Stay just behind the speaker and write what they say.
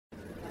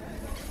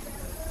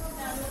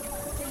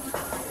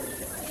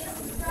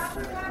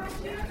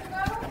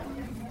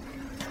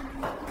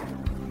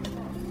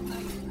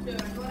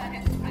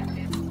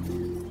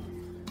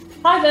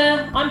Hi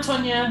there, I'm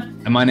Tonya.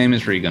 And my name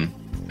is Regan,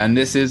 and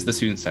this is the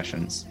Student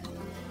Sessions.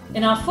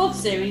 In our fourth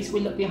series, we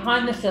look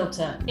behind the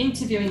filter,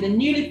 interviewing the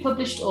newly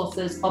published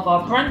authors of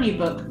our brand new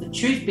book, The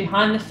Truth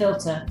Behind the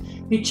Filter,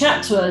 who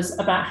chat to us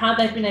about how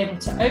they've been able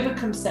to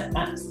overcome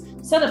setbacks,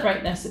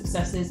 celebrate their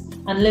successes,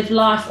 and live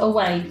life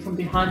away from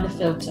behind the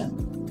filter.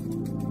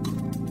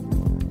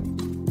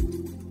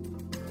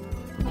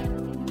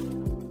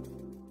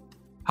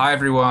 Hi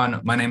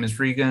everyone, my name is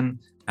Regan,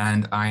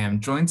 and I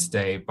am joined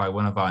today by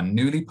one of our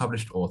newly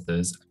published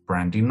authors,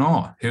 Brandy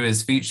Ngo, who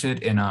is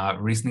featured in our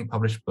recently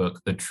published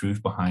book, The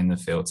Truth Behind the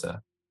Filter.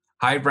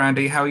 Hi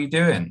Brandy, how are you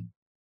doing?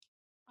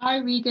 Hi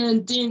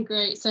Regan, doing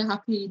great. So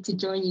happy to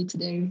join you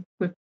today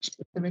with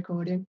the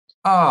recording.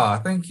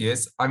 Thank you.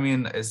 It's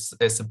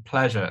a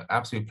pleasure,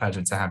 absolute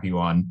pleasure to have you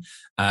on.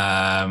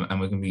 And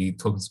we're going to be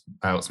talking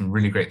about some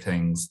really great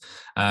things.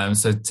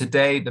 So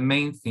today, the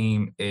main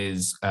theme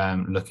is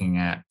looking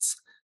at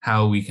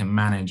how we can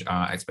manage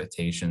our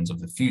expectations of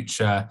the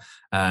future,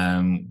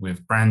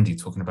 with Brandy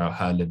talking about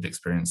her lived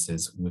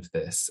experiences with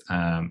this,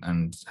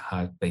 and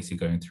her basically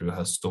going through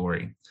her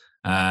story.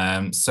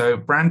 So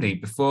Brandy,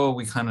 before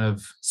we kind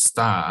of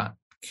start,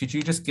 could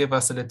you just give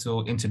us a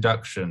little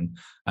introduction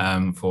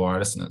for our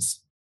listeners?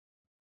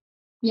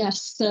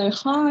 Yes, so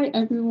hi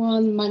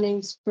everyone, my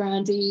name's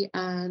Brandy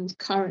and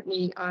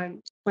currently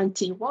I'm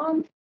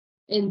 21.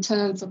 In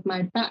terms of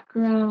my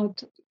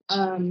background,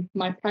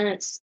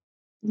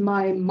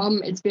 my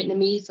mum is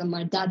Vietnamese and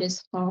my dad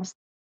is half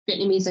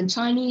Vietnamese and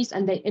Chinese,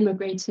 and they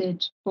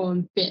immigrated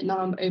from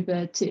Vietnam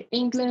over to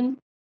England.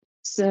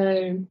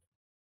 So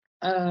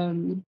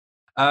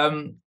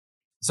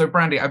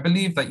Brandy, I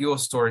believe that your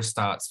story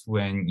starts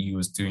when you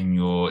was doing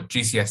your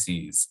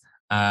GCSEs.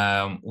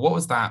 What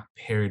was that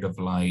period of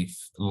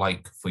life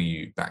like for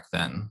you back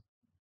then?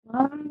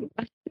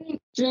 I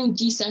think during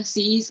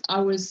GCSEs,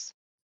 I was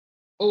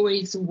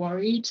always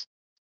worried.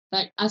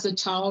 Like as a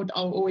child,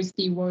 I'll always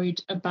be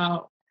worried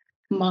about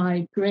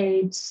my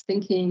grades,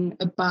 thinking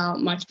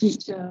about my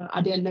future. I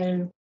didn't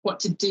know what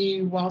to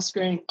do whilst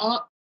growing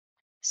up.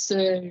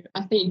 So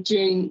I think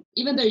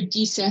even though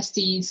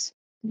GCSEs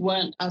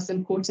weren't as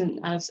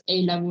important as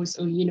A levels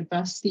or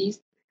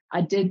universities,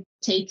 I did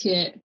take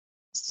it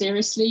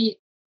seriously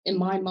in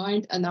my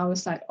mind. And I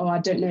was like, oh, I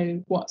don't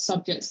know what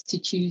subjects to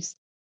choose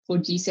for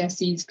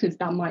GCSEs because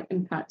that might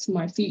impact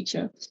my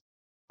future.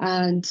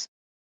 And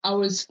I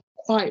was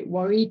quite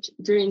worried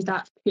during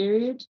that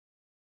period.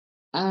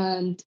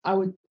 And I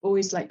would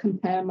always like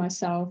compare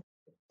myself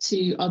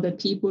to other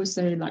people.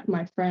 So like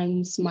my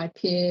friends, my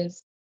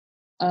peers,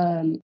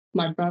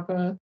 my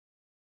brother.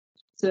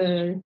 So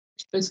it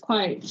was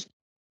quite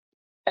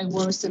a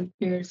worrisome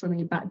period for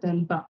me back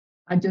then, but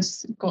I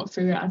just got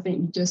through it. I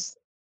think you just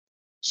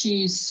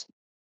choose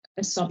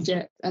a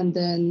subject and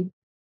then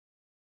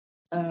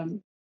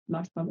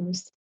life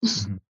follows.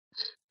 Mm-hmm.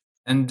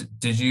 And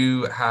did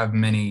you have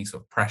many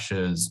sort of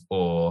pressures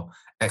or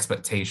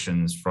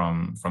expectations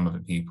from other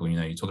people? You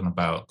know, you're talking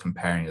about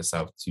comparing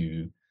yourself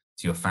to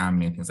your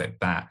family and things like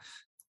that.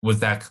 Was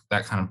that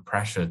kind of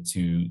pressure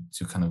to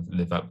kind of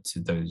live up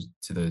to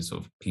those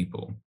sort of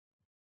people?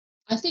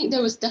 I think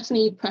there was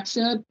definitely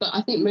pressure, but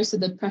I think most of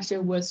the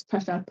pressure was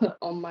pressure I put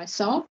on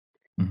myself.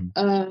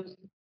 Mm-hmm.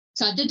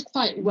 So I did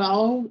quite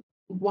well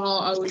while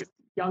I was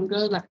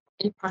younger, like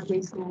in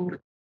primary school,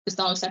 the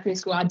start of secondary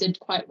school, I did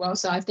quite well.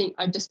 So I think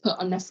I just put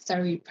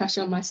unnecessary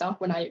pressure on myself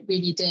when I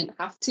really didn't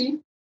have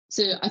to.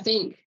 So I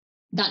think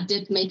that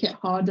did make it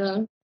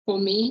harder for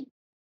me.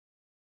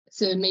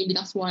 So maybe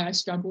that's why I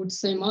struggled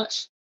so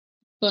much.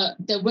 But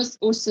there was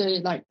also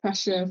like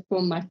pressure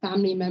from my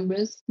family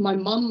members. My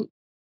mum,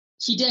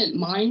 she didn't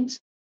mind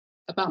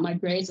about my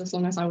grades as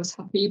long as I was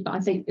happy. But I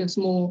think it was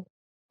more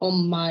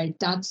on my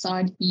dad's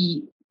side.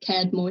 He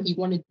cared more. He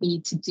wanted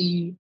me to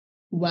do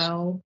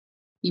well.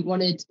 He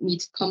wanted me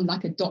to become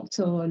like a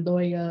doctor or a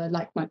lawyer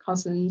like my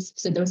cousins.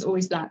 So there was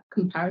always that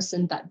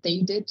comparison that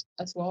they did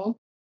as well.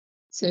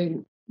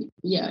 So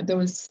yeah, there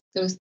was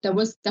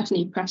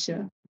definitely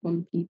pressure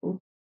from people.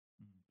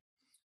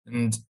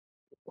 And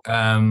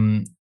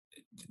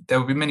there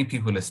will be many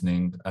people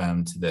listening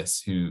to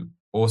this who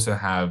also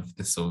have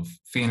this sort of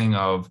feeling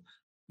of,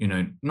 you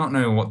know, not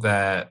knowing what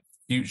their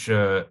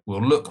future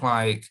will look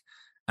like,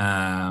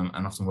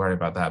 and often worry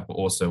about that, but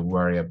also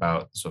worry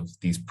about sort of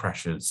these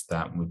pressures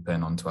that we're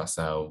putting onto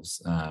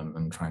ourselves,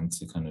 and trying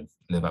to kind of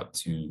live up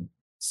to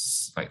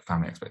like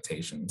family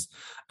expectations.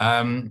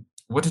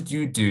 What did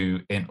you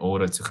do in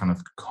order to kind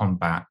of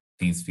combat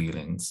these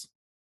feelings?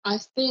 I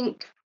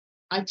think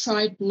I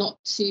tried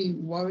not to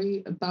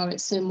worry about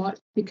it so much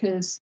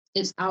because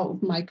it's out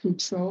of my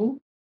control.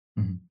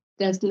 Mm-hmm.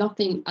 There's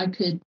nothing I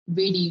could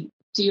really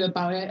do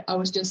about it. I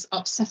was just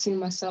upsetting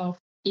myself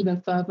even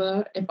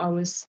further if I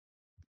was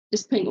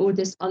just putting all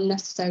this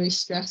unnecessary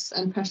stress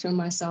and pressure on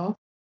myself.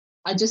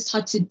 I just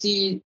had to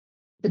do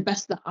the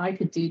best that I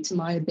could do to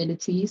my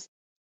abilities.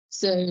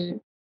 So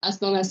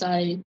as long as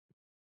I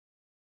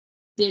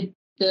did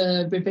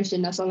the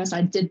revision, as long as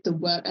I did the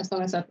work, as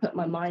long as I put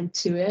my mind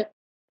to it,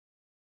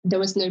 there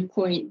was no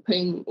point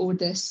putting all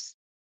this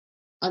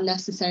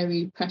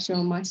unnecessary pressure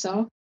on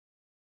myself.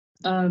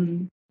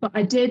 But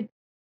I did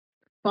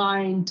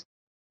find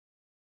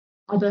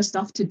other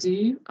stuff to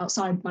do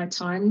outside my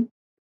time.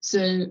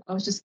 So I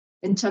was just,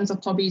 in terms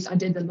of hobbies, I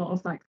did a lot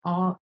of like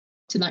art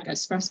to like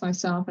express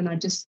myself, and I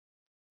just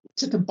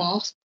took a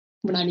bath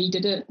when I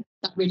needed it.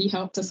 That really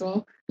helped as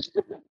well.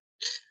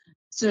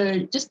 So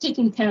just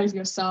taking care of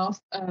yourself,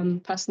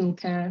 personal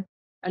care,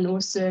 and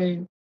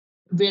also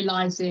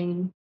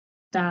realizing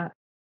that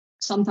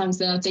sometimes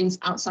there are things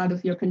outside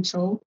of your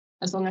control.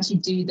 As long as you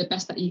do the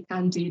best that you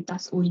can do,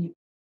 that's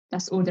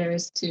all there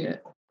is to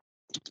it.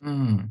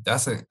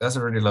 That's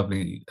a really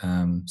lovely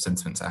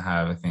sentiment to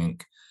have. I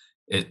think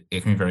it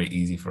can be very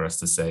easy for us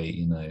to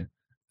say,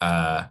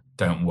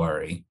 don't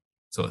worry,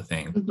 sort of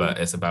thing. Mm-hmm. But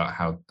it's about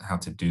how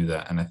to do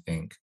that. And I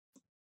think,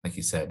 like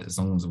you said, as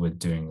long as we're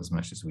doing as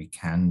much as we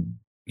can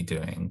be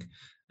doing,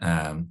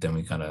 then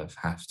we kind of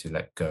have to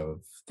let go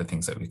of the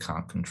things that we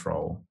can't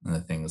control and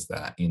the things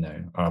that,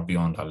 are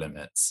beyond our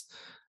limits.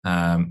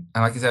 And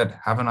like you said,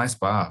 have a nice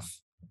bath.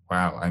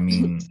 Wow. I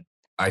mean,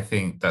 I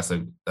think that's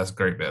a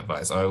great bit of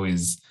advice. I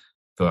always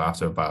feel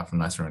after a bath I'm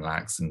nice and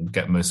relaxed and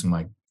get most of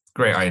my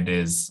great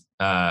ideas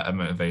and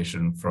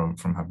motivation from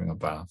having a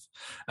bath.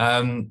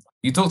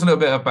 You talked a little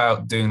bit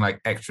about doing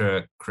like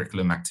extra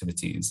curriculum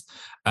activities.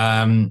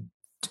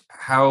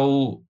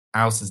 How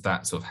else has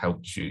that sort of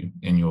helped you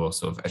in your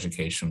sort of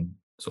education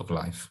sort of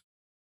life?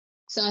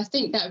 So I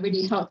think that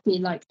really helped me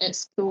like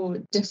explore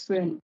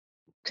different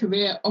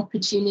career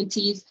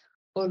opportunities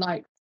or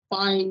like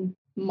find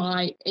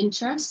my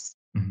interests.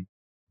 Mm-hmm.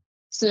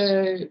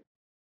 So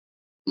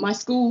my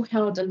school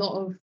held a lot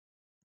of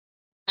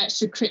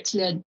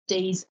extracurricular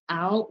days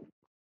out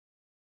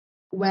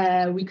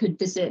where we could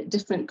visit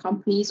different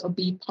companies or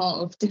be part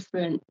of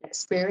different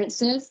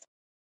experiences.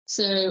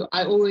 So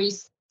I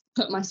always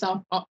put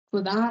myself up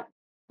for that,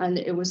 and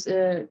it was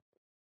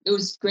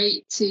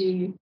great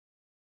to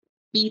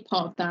be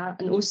part of that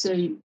and also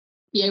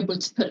be able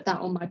to put that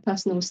on my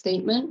personal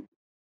statement.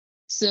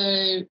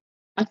 So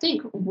I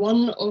think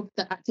one of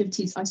the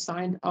activities I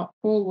signed up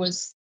for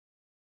was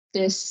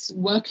this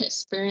work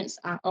experience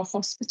at a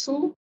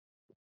hospital.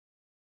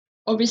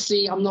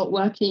 Obviously, I'm not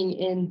working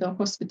in the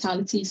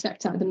hospitality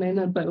sector at the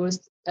moment, but it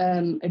was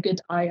a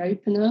good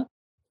eye-opener.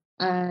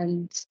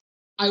 And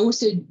I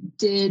also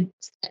did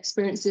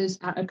experiences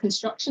at a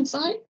construction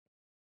site.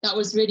 That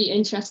was really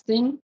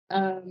interesting.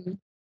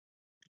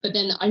 But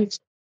then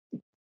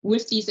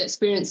with these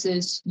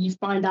experiences, you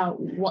find out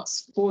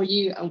what's for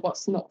you and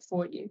what's not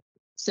for you.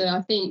 So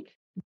I think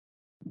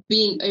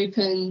being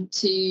open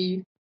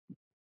to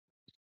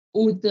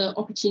all the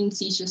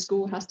opportunities your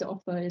school has to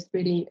offer is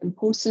really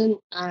important,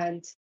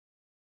 and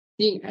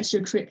doing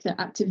extracurricular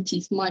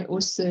activities you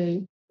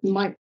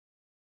might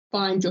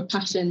find your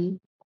passion,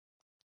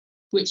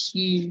 which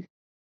you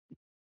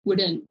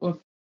wouldn't have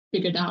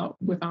figured out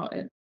without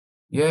it.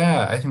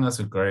 Yeah, I think that's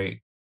a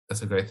great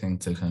thing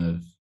to kind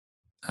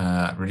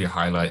of really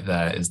highlight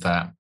there, is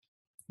that,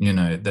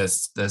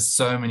 there's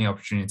so many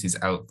opportunities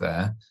out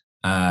there.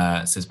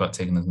 So it's about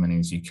taking as many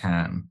as you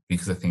can,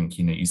 because I think,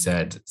 you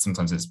said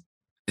sometimes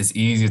it's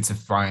easier to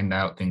find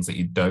out things that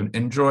you don't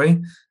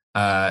enjoy,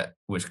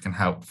 which can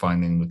help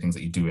finding the things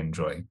that you do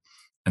enjoy.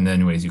 And the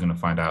only ways you're going to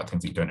find out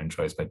things that you don't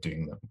enjoy is by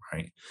doing them,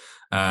 right?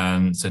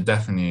 So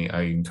definitely,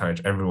 I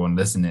encourage everyone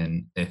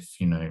listening, if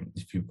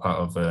you're part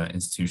of an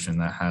institution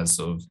that has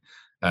sort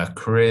of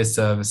career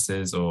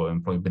services or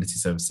employability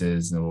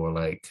services, or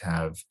like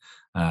have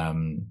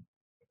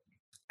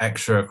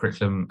extra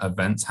curriculum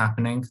events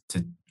happening,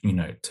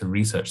 to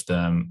research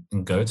them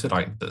and go to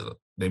like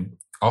they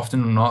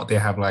often or not, they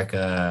have like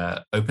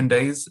open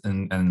days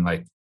and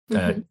like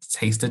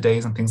taster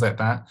days and things like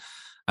that.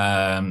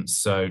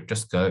 So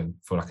just go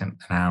for like an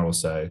hour or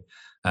so,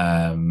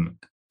 and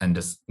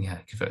just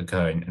give it a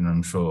go, and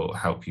I'm sure it'll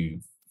help you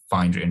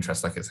find your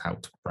interest, like it's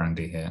helped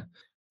Brandy here.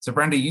 So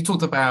Brandy, you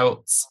talked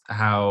about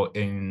how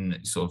in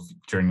sort of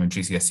during your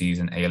GCSEs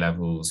and A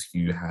levels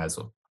you had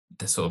sort of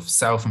the sort of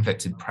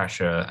self-inflicted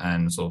pressure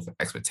and sort of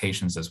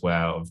expectations as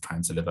well of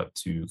trying to live up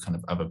to kind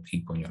of other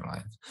people in your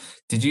life.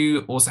 Did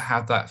you also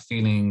have that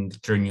feeling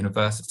during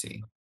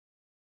university?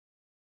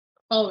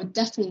 Oh,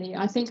 definitely.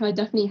 I think I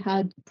definitely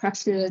had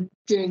pressure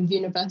during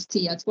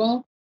university as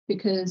well,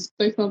 because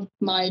both of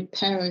my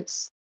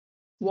parents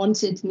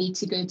wanted me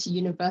to go to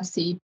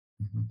university,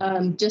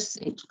 just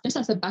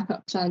as a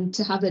backup plan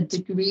to have a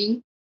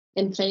degree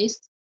in place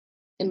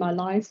in my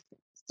life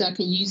so I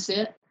can use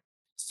it.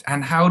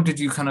 And how did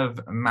you kind of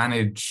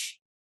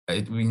manage,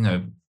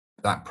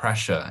 that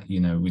pressure?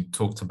 We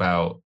talked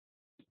about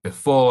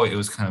before, it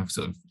was kind of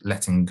sort of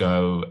letting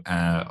go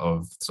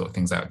of sort of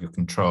things out of your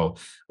control.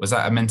 Was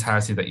that a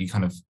mentality that you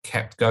kind of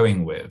kept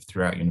going with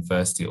throughout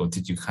university, or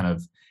did you kind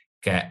of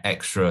get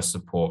extra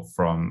support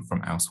from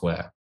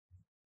elsewhere?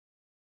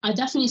 I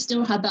definitely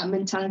still had that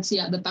mentality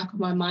at the back of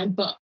my mind,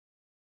 but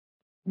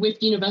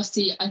with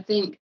university, I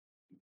think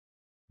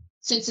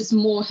since it's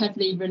more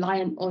heavily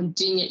reliant on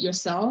doing it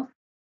yourself,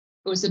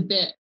 it was a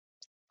bit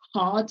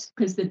hard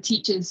because the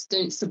teachers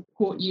don't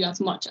support you as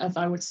much as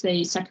I would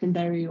say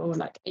secondary or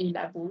like A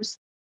levels.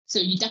 So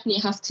you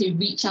definitely have to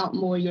reach out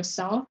more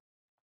yourself.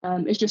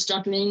 If you're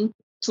struggling,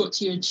 talk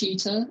to your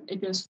tutor.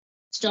 If you're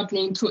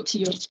struggling, talk to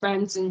your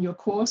friends in your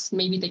course.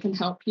 Maybe they can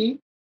help you.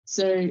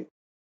 So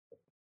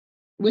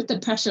with the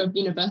pressure of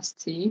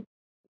university,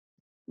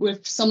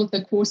 with some of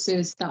the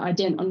courses that I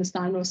didn't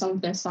understand or some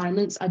of the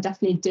assignments, I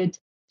definitely did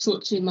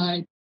talk to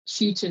my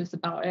tutors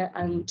about it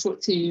and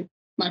talk to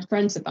my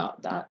friends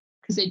about that,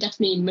 because they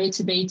definitely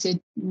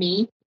motivated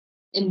me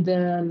in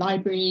the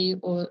library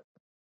or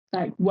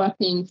like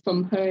working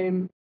from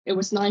home. It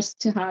was nice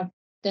to have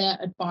their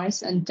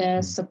advice and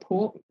their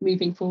support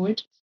moving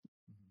forward.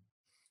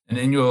 And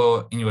in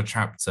your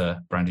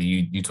chapter,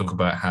 Brandy, you talk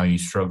about how you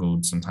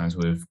struggled sometimes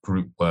with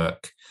group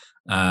work,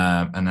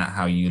 and that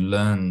how you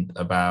learned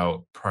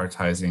about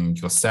prioritizing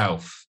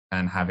yourself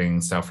and having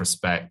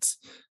self-respect.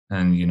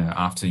 And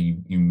after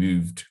you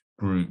moved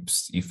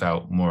groups, you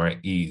felt more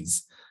at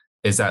ease.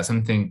 Is that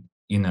something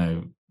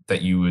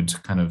that you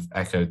would kind of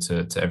echo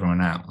to everyone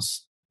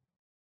else?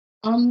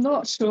 I'm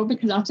not sure,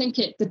 because I think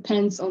it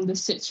depends on the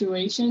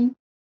situation.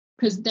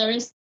 Because there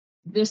is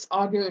this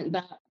argument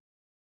that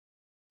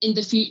in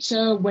the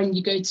future, when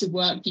you go to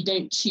work, you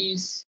don't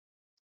choose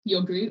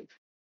your group,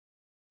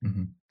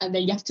 and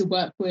then you have to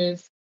work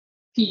with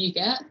who you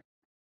get.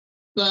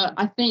 But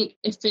I think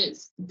if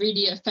it's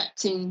really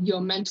affecting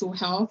your mental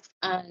health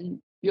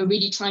and you're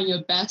really trying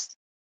your best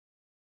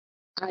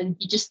and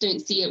you just don't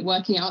see it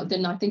working out,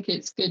 then I think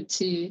it's good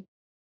to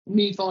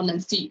move on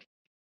and seek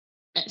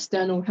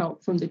external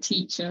help from the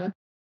teacher.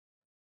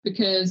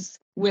 Because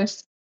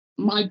with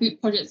my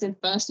group projects in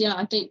first year,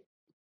 I think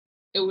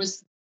it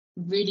was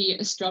really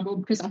a struggle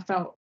because I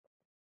felt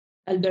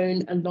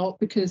alone a lot,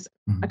 because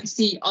I could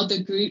see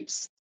other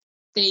groups,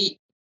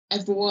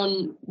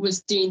 everyone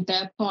was doing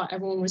their part,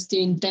 everyone was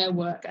doing their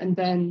work, and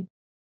then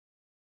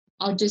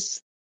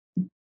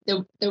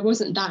there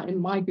wasn't that in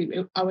my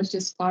group. I was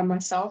just by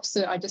myself,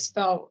 so I just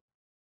felt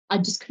I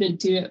just couldn't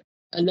do it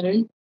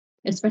alone,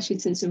 especially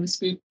since it was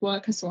group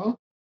work as well.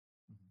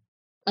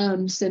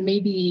 So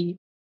maybe,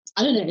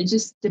 I don't know, it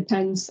just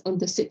depends on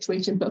the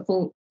situation. But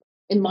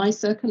in my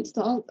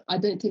circumstance, I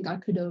don't think I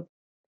could have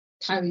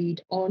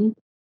carried on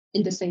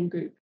in the same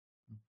group.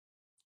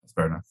 That's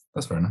fair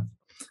enough.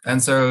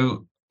 And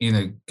so,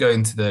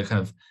 going to the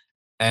kind of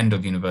end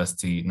of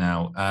university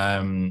now,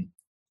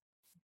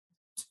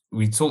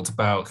 we talked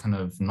about kind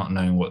of not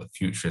knowing what the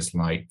future is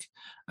like.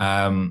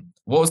 What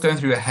was going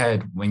through your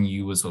head when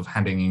you were sort of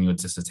handing in your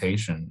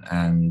dissertation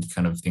and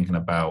kind of thinking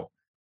about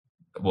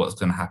what's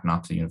going to happen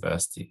after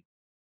university?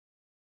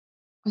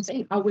 I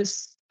think I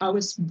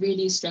was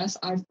really stressed.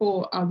 I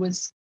thought I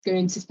was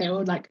going to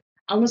fail. Like,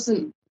 I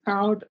wasn't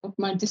proud of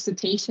my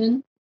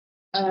dissertation.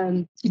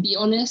 To be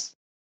honest,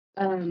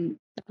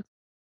 that's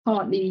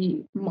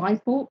partly my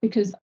fault,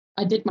 because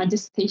I did my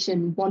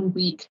dissertation 1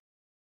 week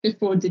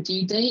before the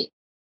due date.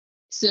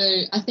 So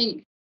I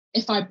think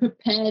if I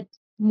prepared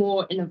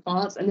more in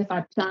advance and if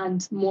I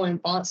planned more in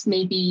advance,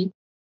 maybe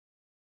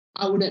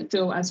I wouldn't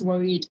feel as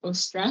worried or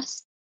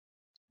stressed.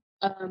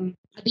 At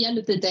the end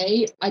of the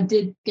day, I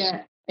did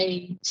get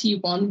a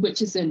T1,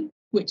 which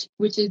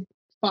is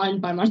fine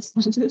by my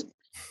standards.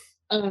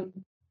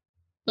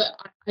 But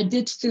I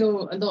did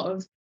feel a lot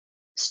of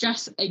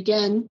stress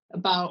again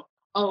about,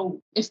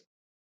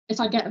 if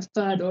I get a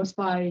third or if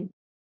I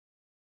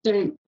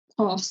don't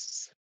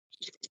pass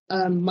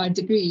my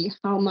degree,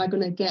 how am I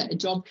going to get a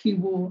job? Who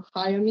will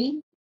hire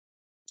me?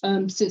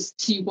 Since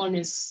T1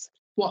 is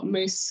what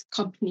most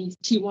companies,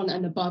 T1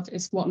 and above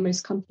is what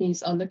most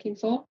companies are looking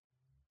for.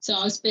 So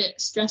I was a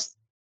bit stressed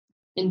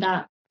in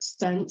that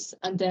sense.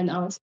 And then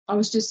I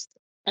was just,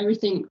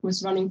 everything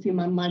was running through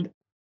my mind.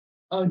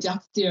 Oh, do I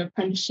have to do an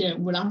apprenticeship?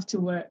 Will I have to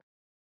work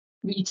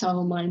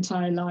retail my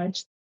entire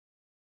life?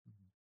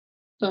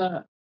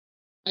 But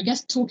I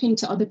guess talking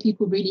to other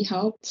people really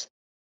helped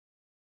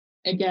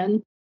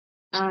again.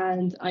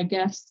 And I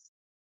guess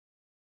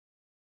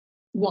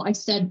what I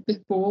said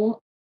before,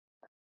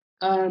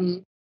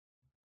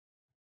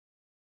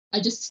 I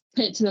just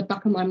put it to the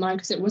back of my mind,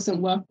 because it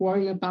wasn't worth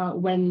worrying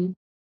about when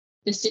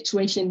the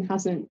situation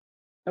hasn't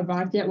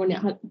arrived yet, when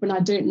I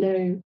don't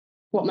know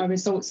what my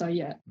results are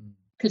yet.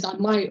 Because I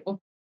might have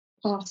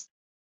passed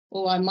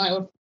or I might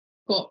have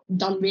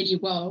done really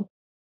well,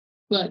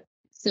 but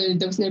so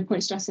there was no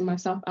point stressing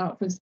myself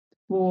out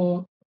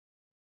for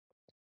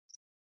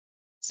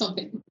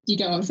something. You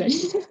get what I'm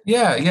saying?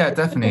 Yeah,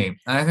 definitely.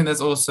 And I think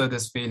there's also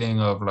this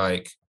feeling of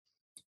like,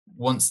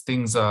 once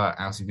things are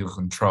out of your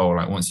control,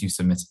 like once you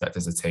submitted that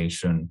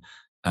dissertation,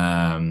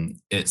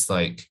 it's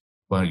like,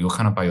 well, you're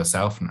kind of by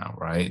yourself now,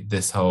 right?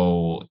 There's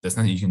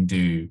nothing you can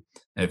do.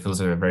 It feels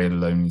like a very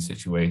lonely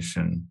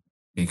situation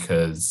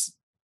because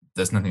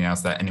there's nothing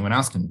else that anyone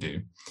else can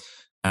do.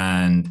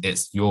 And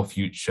it's your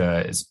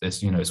future.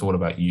 It's all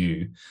about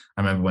you.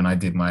 I remember when I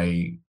did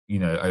my,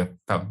 I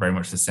felt very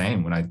much the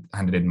same when I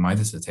handed in my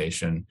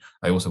dissertation.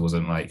 I also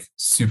wasn't like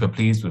super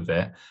pleased with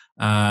it.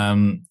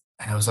 And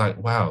I was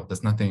like, wow,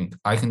 there's nothing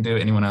I can do,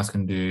 anyone else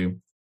can do.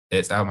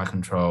 It's out of my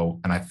control.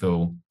 And I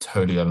feel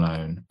totally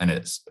alone. And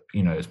it's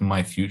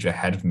my future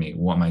ahead of me.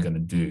 What am I going to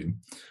do?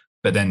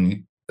 But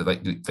then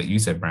like you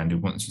said, Brandy,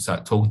 once you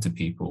start talking to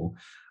people,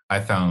 I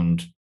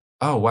found,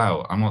 oh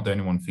wow, I'm not the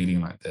only one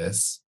feeling like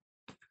this.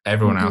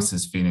 Everyone else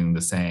is feeling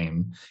the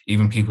same.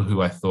 Even people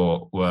who I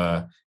thought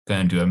were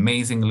going to do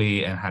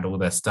amazingly and had all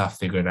their stuff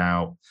figured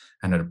out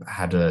and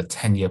had a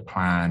 10-year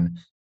plan,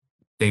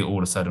 they all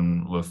of a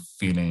sudden were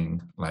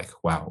feeling like,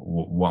 wow,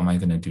 what am I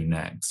going to do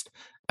next?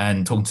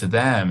 And talking to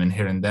them and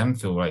hearing them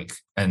feel like,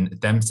 and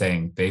them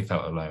saying they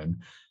felt alone,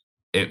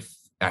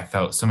 I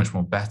felt so much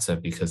more better,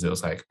 because it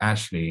was like,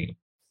 actually,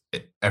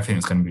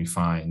 everything's going to be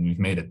fine. We've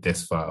made it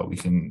this far. We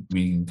can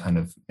kind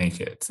of make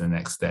it to the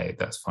next day.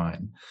 That's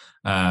fine.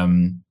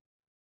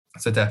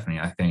 So definitely,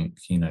 I think,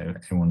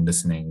 everyone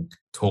listening,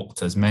 talk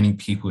to as many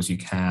people as you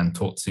can.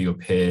 Talk to your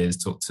peers,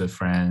 talk to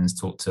friends,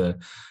 talk to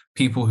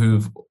people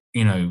who've,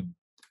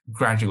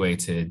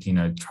 graduated,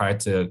 try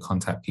to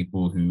contact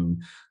people who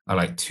are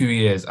like 2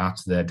 years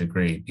after their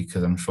degree,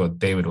 because I'm sure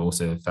they would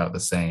also have felt the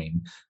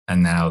same.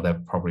 And now they're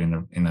probably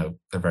in a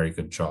very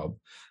good job.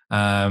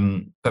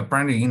 But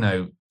Brandy,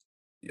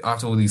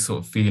 after all these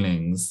sort of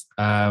feelings,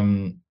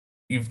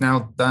 you've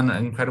now done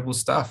incredible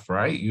stuff,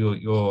 right?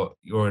 You're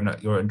in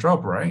a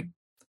job, right?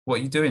 What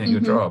are you doing at your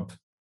job?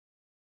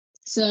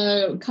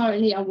 So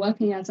currently I'm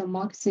working as a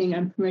marketing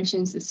and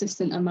promotions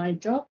assistant at my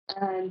job,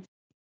 and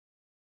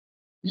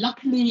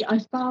luckily I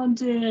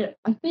found it,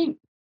 I think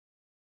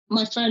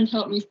my friend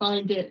helped me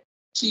find it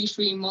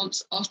 2-3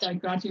 months after I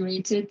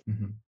graduated.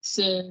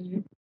 So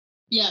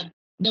yeah,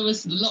 there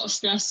was a lot of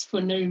stress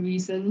for no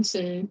reason.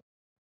 So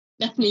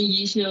definitely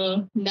use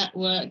your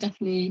network,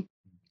 definitely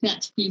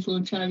connect to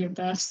people, try your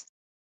best,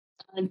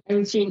 and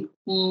everything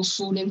will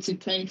fall into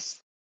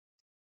place.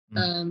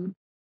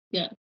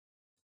 Yeah.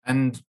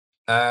 And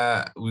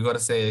we got to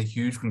say a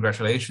huge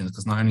congratulations,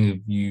 because not only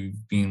have you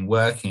been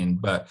working,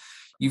 but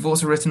you've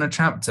also written a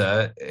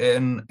chapter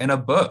in a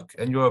book,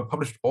 and you're a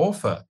published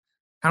author.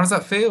 How does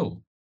that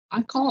feel?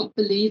 I can't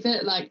believe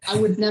it. Like, I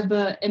would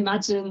never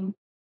imagine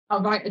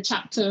I'll write a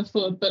chapter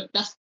for a book.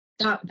 That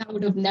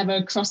would have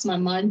never crossed my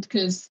mind,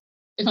 because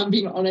if I'm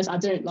being honest, I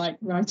don't like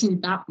writing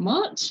that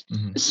much.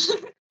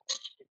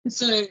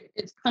 So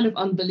it's kind of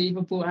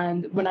unbelievable.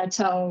 And when I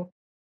tell,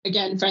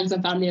 again, friends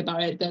and family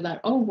about it, they're like,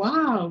 oh,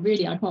 wow,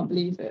 really? I can't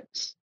believe it.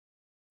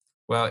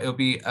 Well, it'll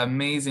be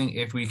amazing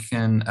if we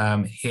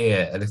can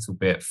hear a little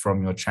bit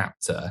from your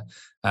chapter.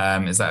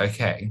 Is that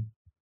okay?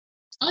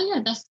 Oh,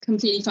 yeah, that's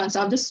completely fine. So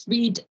I'll just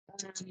read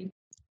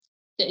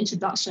the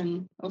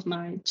introduction of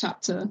my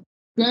chapter.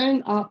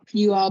 Growing up,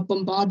 you are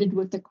bombarded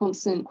with the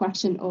constant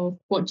question of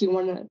what do you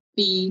want to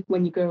be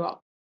when you grow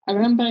up? I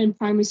remember in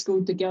primary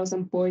school, the girls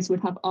and boys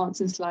would have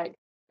answers like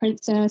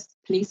princess,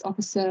 police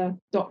officer,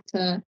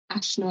 doctor,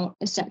 astronaut,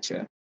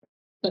 etc.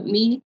 But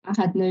me, I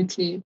had no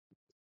clue.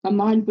 My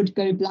mind would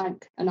go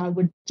blank and I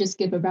would just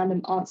give a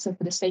random answer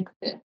for the sake of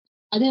it.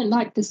 I didn't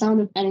like the sound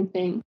of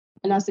anything,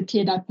 and as a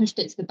kid, I pushed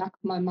it to the back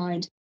of my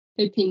mind,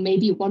 hoping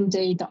maybe one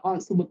day the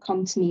answer would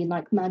come to me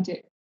like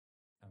magic.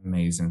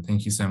 Amazing.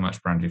 Thank you so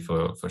much, Brandy,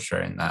 for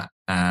sharing that.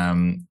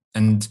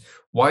 And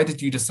why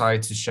did you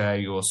decide to share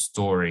your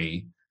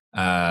story,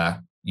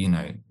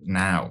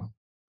 now?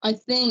 I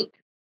think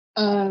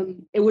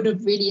it would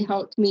have really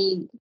helped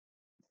me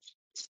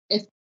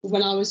if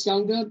when I was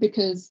younger,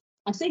 because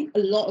I think a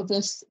lot of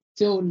us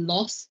feel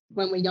lost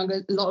when we're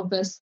younger. A lot of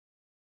us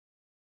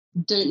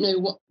don't know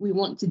what we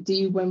want to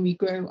do when we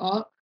grow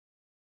up.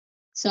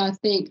 So I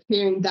think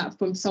hearing that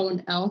from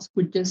someone else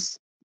would just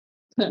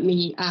put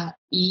me at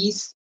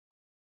ease.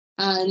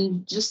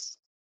 And just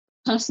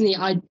personally,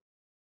 I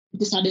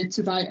decided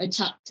to write a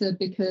chapter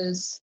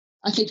because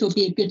I think it'll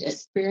be a good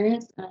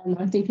experience. And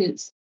I think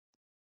it's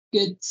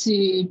good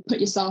to put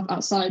yourself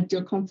outside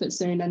your comfort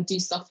zone and do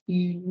stuff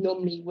you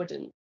normally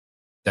wouldn't.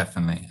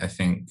 Definitely. I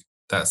think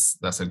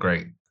that's a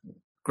great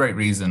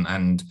reason.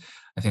 And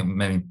I think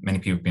many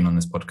people who've been on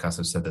this podcast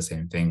have said the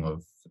same thing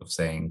of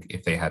saying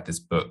if they had this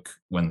book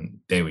when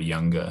they were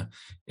younger,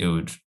 it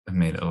would have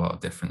made a lot of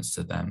difference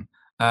to them.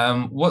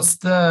 How has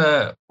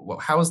the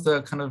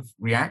kind of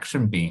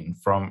reaction been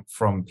from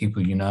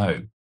people you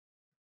know?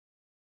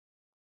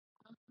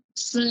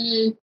 So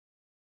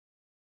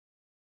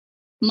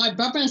my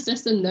brother and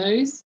sister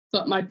knows,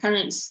 but my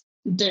parents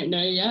don't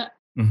know yet.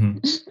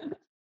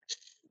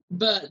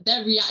 But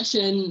their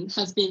reaction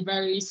has been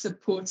very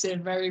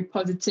supportive, very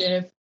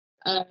positive.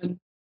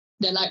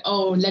 They're like,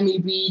 oh, let me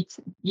read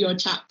your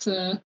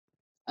chapter.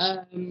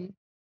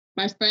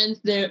 My friends,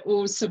 they're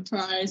all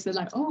surprised. They're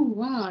like, oh,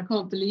 wow, I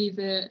can't believe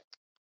it.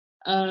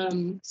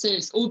 So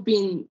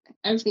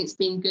everything's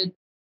been good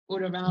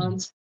all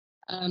around.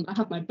 I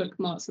have my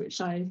bookmarks, which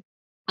I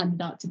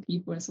handed out to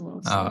people as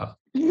well. So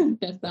there's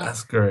that.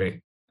 That's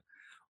great.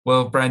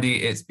 Well,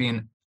 Brandy, it's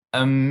been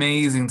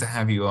amazing to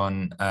have you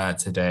on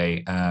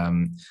today.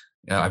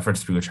 I've read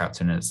through your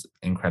chapter and it's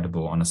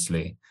incredible,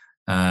 honestly.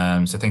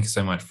 So thank you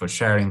so much for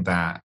sharing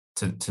that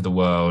to the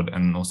world,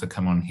 and also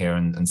come on here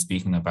and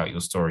speaking about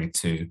your story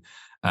too.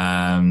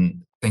 Thank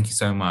you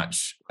so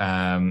much.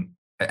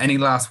 Any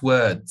last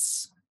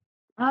words?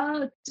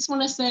 Just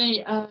want to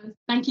say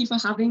thank you for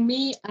having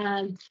me,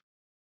 and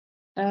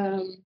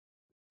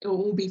it will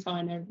all be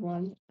fine,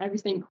 everyone.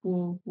 Everything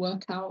will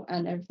work out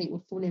and everything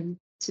will fall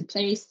into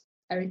place.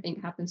 Everything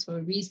happens for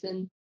a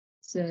reason.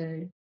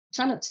 So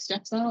try not to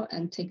stress out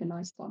and take a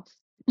nice bath.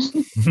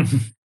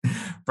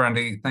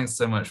 Brandy, thanks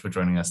so much for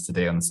joining us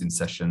today on the Zoom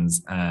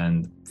sessions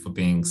and for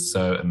being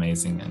so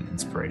amazing and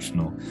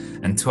inspirational.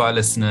 And to our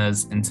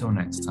listeners, until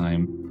next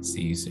time,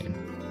 see you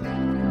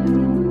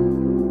soon.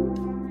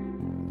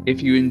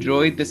 If you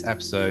enjoyed this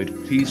episode,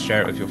 please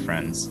share it with your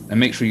friends and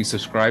make sure you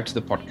subscribe to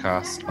the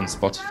podcast on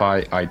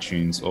Spotify,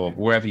 iTunes, or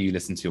wherever you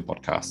listen to your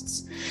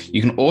podcasts.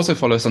 You can also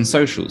follow us on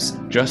socials.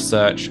 Just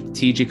search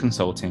TG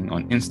Consulting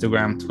on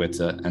Instagram,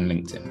 Twitter, and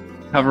LinkedIn.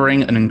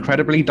 Covering an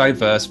incredibly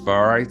diverse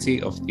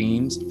variety of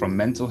themes from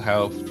mental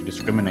health to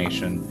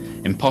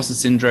discrimination, imposter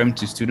syndrome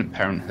to student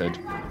parenthood,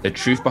 The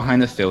Truth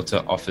Behind the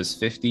Filter offers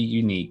 50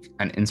 unique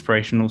and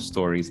inspirational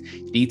stories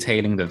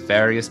detailing the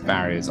various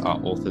barriers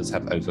our authors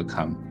have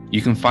overcome.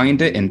 You can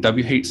find it in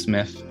WH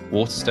Smith,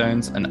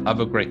 Waterstones, and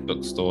other great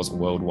bookstores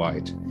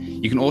worldwide.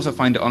 You can also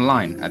find it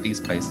online at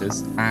these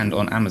places and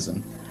on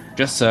Amazon.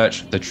 Just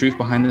search The Truth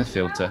Behind the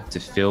Filter to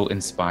feel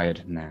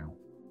inspired now.